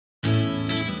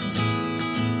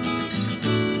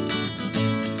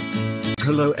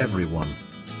Hello everyone.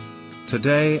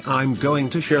 Today I'm going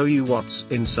to show you what's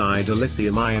inside a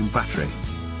lithium-ion battery.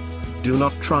 Do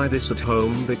not try this at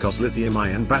home because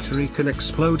lithium-ion battery can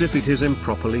explode if it is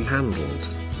improperly handled.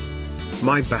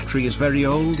 My battery is very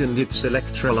old and its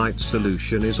electrolyte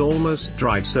solution is almost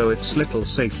dried, so it's little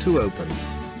safe to open.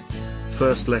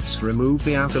 First let's remove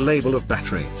the outer label of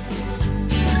battery.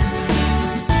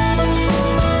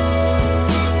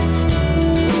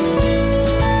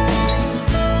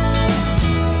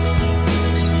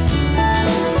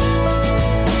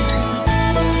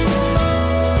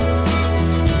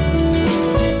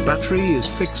 Battery is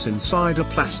fixed inside a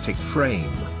plastic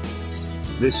frame.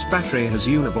 This battery has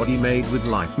unibody made with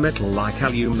light metal like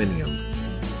aluminium.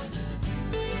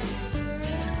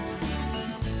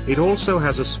 It also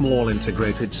has a small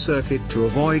integrated circuit to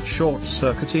avoid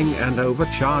short-circuiting and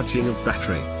overcharging of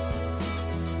battery.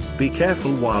 Be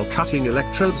careful while cutting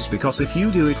electrodes because if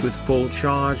you do it with full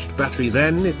charged battery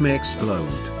then it may explode.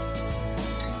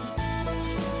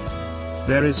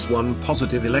 There is one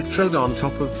positive electrode on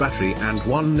top of battery and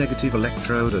one negative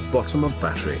electrode at bottom of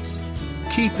battery.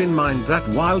 Keep in mind that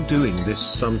while doing this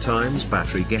sometimes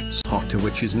battery gets hotter,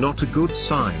 which is not a good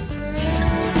sign.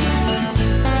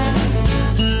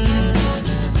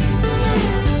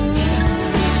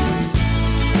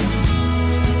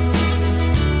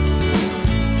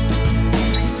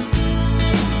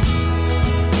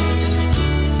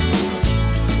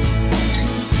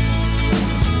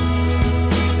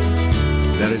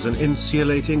 There is an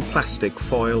insulating plastic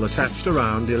foil attached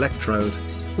around electrode.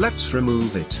 Let's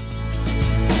remove it.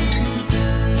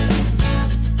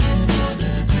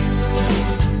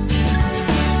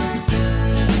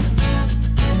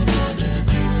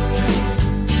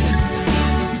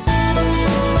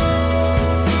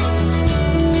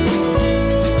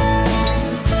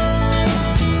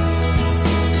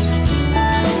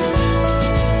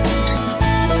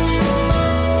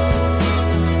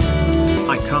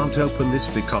 Open this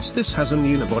because this has an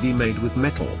unibody made with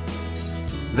metal.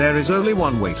 There is only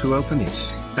one way to open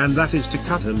it, and that is to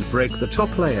cut and break the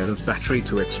top layer of battery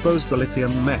to expose the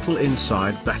lithium metal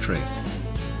inside battery.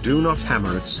 Do not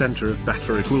hammer at center of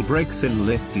battery, it will break thin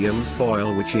lithium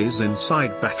foil which is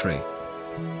inside battery.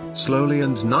 Slowly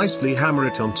and nicely hammer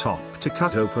it on top to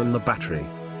cut open the battery.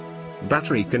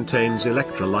 Battery contains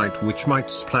electrolyte which might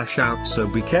splash out, so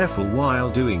be careful while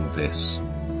doing this.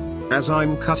 As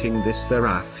I'm cutting this there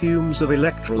are fumes of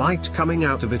electrolyte coming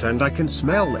out of it and I can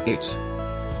smell it.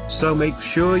 So make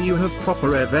sure you have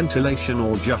proper air ventilation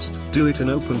or just do it in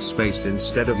open space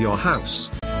instead of your house.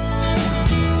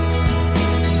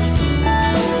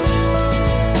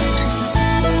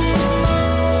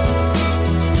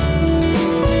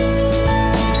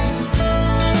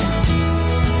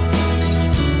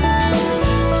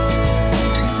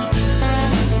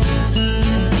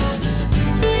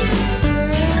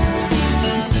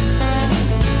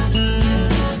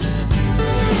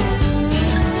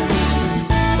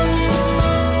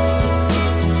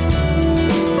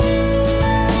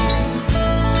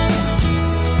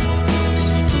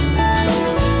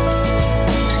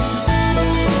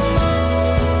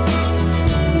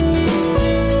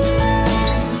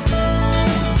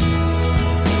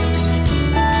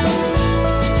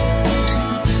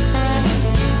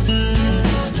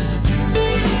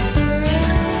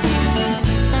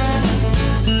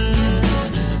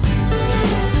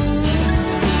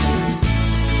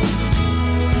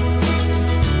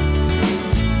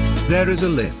 There is a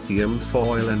lithium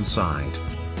foil inside.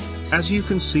 As you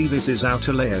can see, this is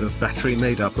outer layer of battery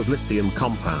made up of lithium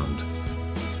compound.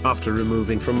 After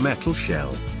removing from metal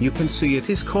shell, you can see it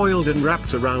is coiled and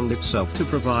wrapped around itself to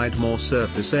provide more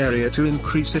surface area to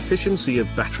increase efficiency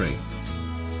of battery.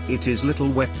 It is little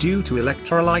wet due to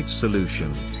electrolyte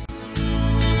solution.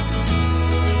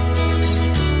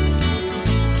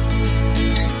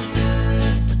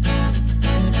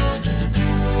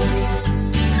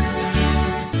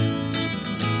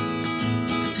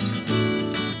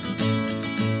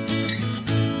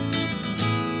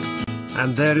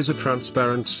 And there is a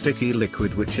transparent sticky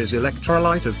liquid which is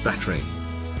electrolyte of battery.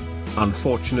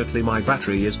 Unfortunately my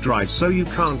battery is dried, so you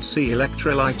can't see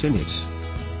electrolyte in it.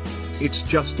 It's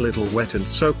just little wet and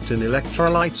soaked in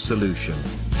electrolyte solution.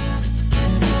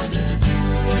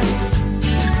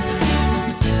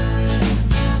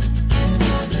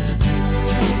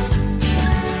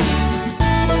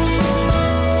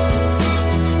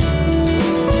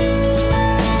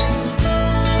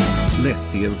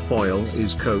 Lithium foil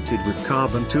is coated with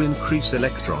carbon to increase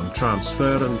electron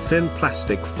transfer, and thin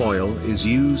plastic foil is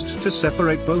used to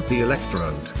separate both the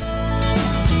electrode.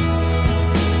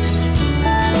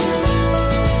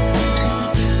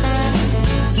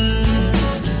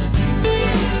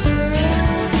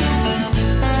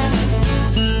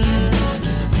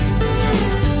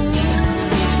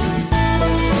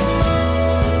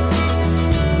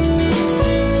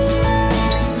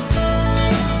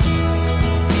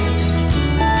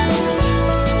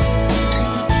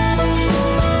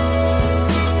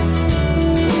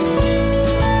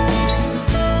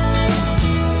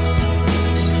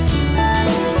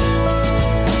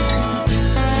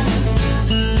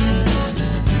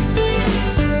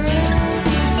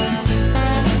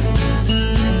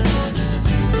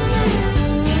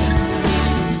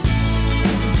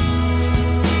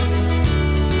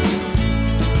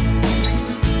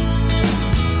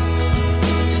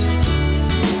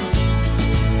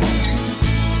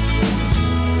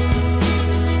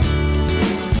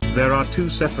 two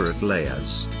separate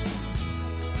layers.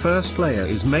 First layer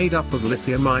is made up of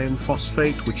lithium iron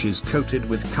phosphate, which is coated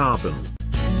with carbon.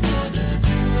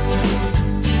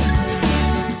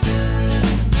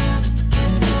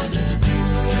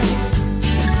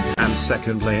 And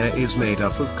second layer is made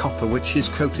up of copper, which is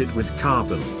coated with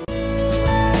carbon.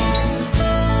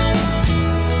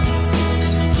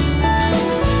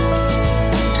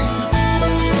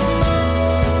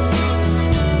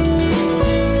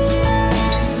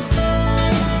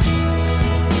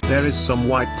 There is some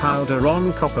white powder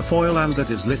on copper foil, and that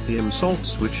is lithium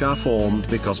salts, which are formed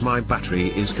because my battery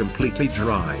is completely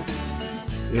dried.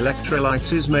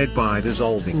 Electrolyte is made by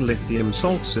dissolving lithium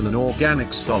salts in an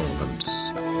organic solvent.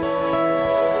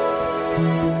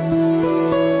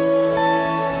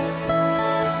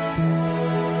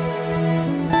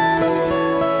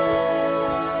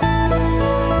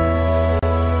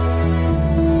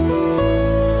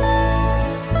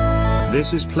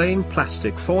 This is plain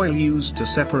plastic foil used to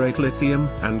separate lithium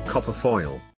and copper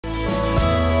foil.